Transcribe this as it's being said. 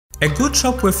A good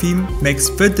Shopware theme makes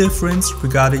the difference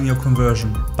regarding your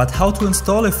conversion. But how to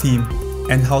install a theme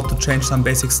and how to change some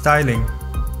basic styling?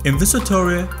 In this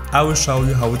tutorial, I will show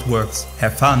you how it works.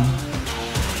 Have fun!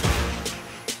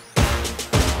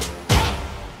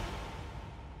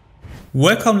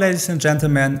 Welcome ladies and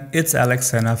gentlemen, it's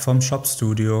Alexander from Shop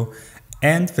Studio,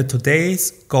 and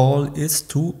today's goal is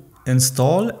to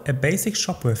install a basic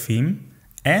Shopware theme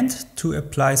and to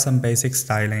apply some basic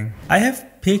styling. I have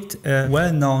picked a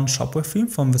well-known Shopware theme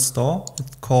from the store.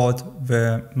 It's called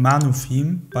the Manu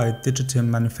theme by Digital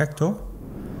Manufacture.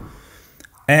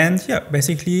 And yeah,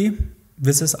 basically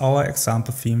this is our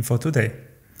example theme for today.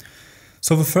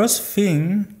 So the first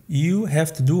thing you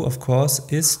have to do, of course,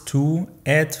 is to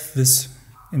add this,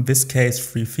 in this case,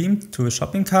 free theme to the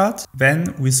shopping cart.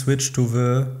 Then we switch to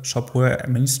the Shopware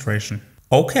administration.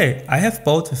 Okay, I have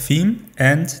bought the theme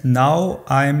and now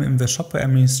I'm in the Shopware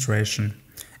administration.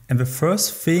 And the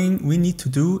first thing we need to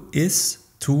do is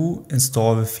to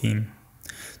install the theme.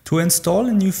 To install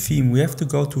a new theme, we have to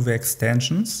go to the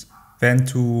extensions, then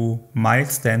to My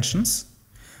Extensions.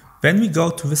 Then we go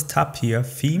to this tab here,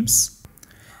 Themes.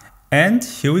 And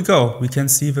here we go. We can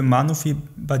see the Manu theme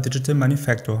by Digital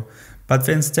Manufacture. But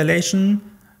the installation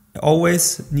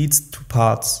always needs two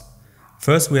parts.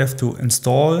 First, we have to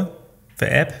install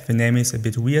the app. The name is a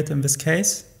bit weird in this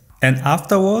case. And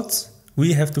afterwards,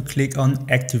 we have to click on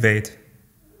Activate.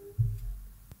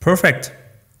 Perfect.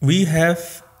 We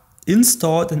have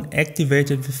installed and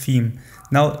activated the theme.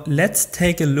 Now let's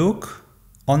take a look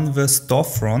on the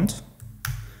storefront.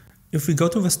 If we go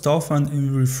to the storefront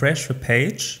and refresh the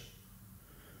page,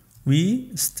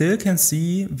 we still can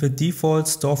see the default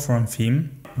storefront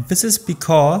theme. This is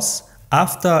because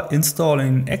after installing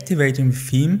and activating the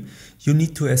theme, you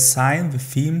need to assign the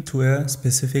theme to a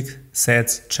specific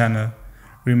sales channel.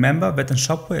 Remember that in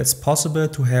Shopware it's possible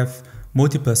to have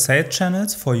multiple sales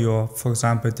channels for your, for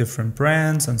example, different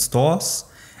brands and stores,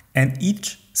 and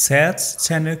each sales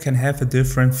channel can have a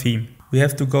different theme. We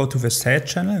have to go to the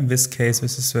sales channel, in this case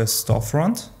this is the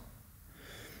storefront.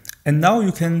 And now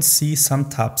you can see some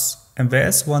tabs, and there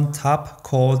is one tab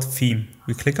called Theme.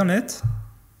 We click on it.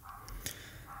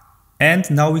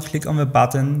 And now we click on the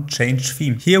button Change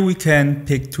Theme. Here we can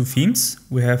pick two themes.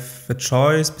 We have the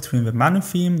choice between the Manu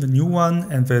theme, the new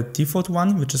one, and the default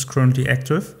one, which is currently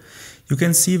active. You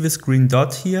can see this green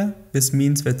dot here. This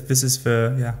means that this is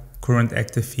the current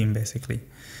active theme basically.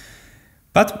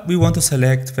 But we want to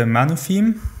select the Manu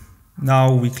theme.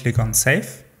 Now we click on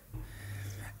Save.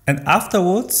 And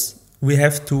afterwards we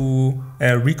have to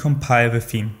recompile the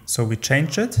theme. So we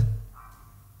change it.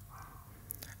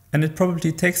 And it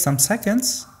probably takes some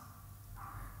seconds.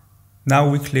 Now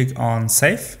we click on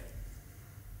Save.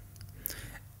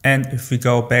 And if we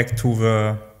go back to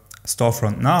the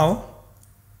storefront now,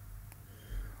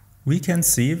 we can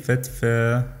see that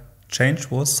the change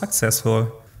was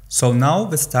successful. So now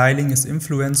the styling is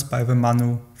influenced by the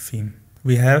Manu theme.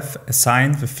 We have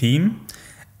assigned the theme.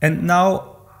 And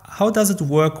now, how does it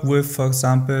work with, for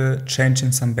example,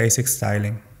 changing some basic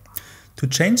styling? To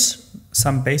change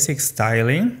some basic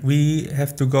styling, we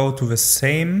have to go to the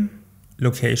same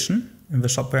location in the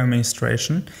Shopware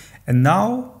administration, and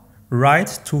now right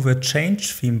to the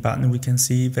Change Theme button we can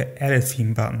see the Edit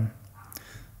Theme button.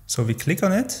 So we click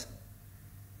on it,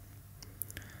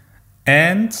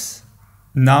 and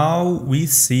now we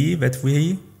see that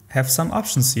we have some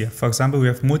options here. For example, we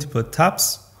have multiple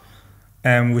tabs,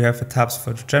 and we have the tabs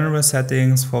for the general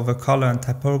settings, for the color and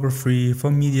typography, for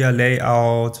media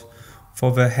layout,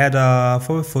 for the header,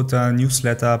 for the footer,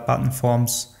 newsletter, button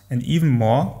forms, and even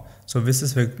more. So this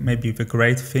is maybe the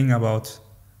great thing about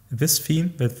this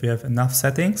theme, that we have enough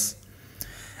settings.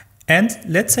 And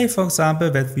let's say, for example,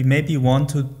 that we maybe want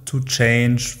to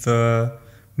change the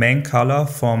main color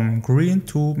from green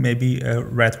to maybe a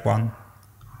red one.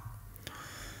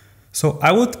 So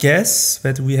I would guess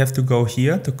that we have to go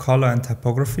here to color and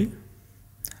typography.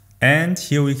 And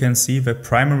here we can see the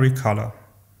primary color.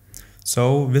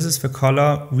 So this is the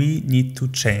color we need to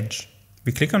change.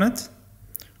 We click on it.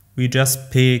 We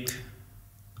just pick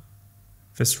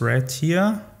this red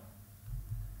here.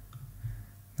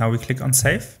 Now we click on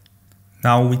Save.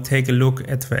 Now we take a look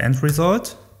at the end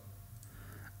result.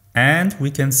 And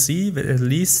we can see that at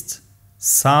least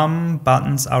some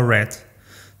buttons are red.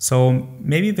 So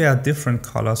maybe there are different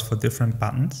colors for different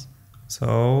buttons.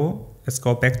 So let's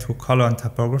go back to color and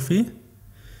typography.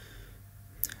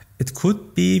 It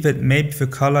could be that maybe the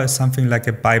color is something like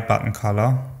a buy button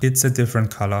color. It's a different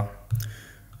color.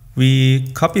 We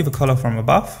copy the color from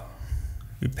above.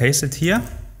 We paste it here.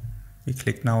 We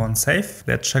click now on Save.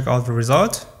 Let's check out the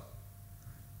result.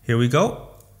 Here we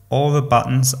go. All the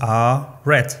buttons are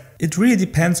red. it really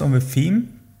depends on the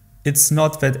theme. It's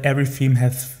not that every theme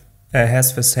has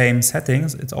the same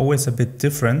settings, it's always a bit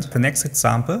different. The next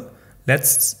example,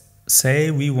 let's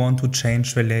say we want to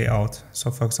change the layout.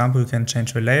 So for example, we can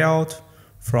change the layout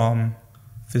from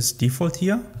this default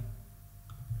here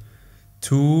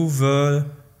to the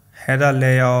header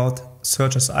layout,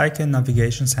 search as icon,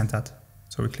 navigation centered.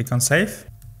 So we click on save.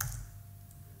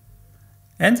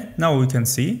 And now we can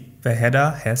see the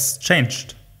header has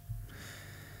changed.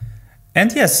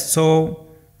 And yes, so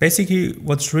basically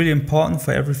what's really important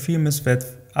for every theme is that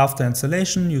after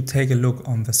installation, you take a look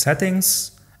on the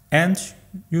settings and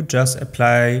you just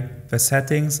apply the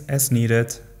settings as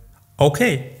needed.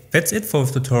 Okay, that's it for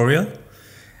the tutorial.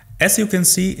 As you can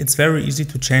see, it's very easy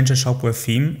to change a Shopware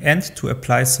theme and to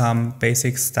apply some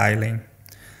basic styling.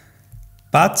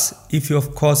 But if you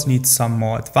of course need some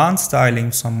more advanced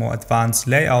styling, some more advanced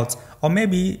layouts, or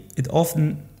maybe it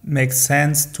often makes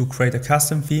sense to create a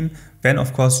custom theme, then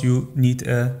of course you need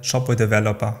a Shopware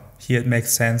developer. Here it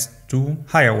makes sense to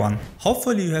hire one.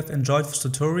 Hopefully you have enjoyed this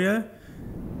tutorial.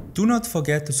 Do not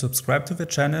forget to subscribe to the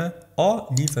channel or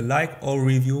leave a like or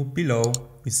review below.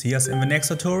 We see us in the next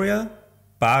tutorial.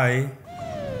 Bye!